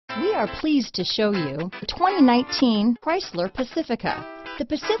We are pleased to show you the 2019 Chrysler Pacifica. The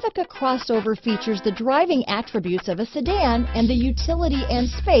Pacifica crossover features the driving attributes of a sedan and the utility and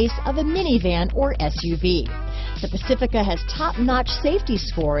space of a minivan or SUV. The Pacifica has top-notch safety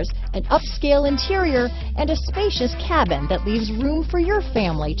scores, an upscale interior, and a spacious cabin that leaves room for your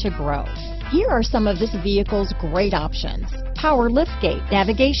family to grow. Here are some of this vehicle's great options: power liftgate,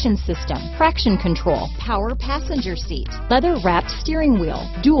 navigation system, traction control, power passenger seat, leather-wrapped steering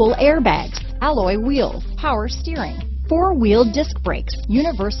wheel, dual airbags, alloy wheels, power steering, four-wheel disc brakes,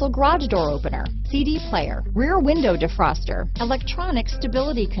 universal garage door opener, CD player, rear window defroster, electronic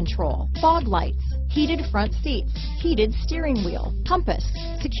stability control, fog lights, heated front seats, heated steering wheel, compass,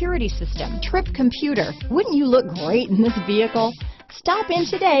 security system, trip computer. Wouldn't you look great in this vehicle? Stop in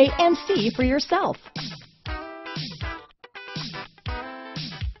today and see for yourself.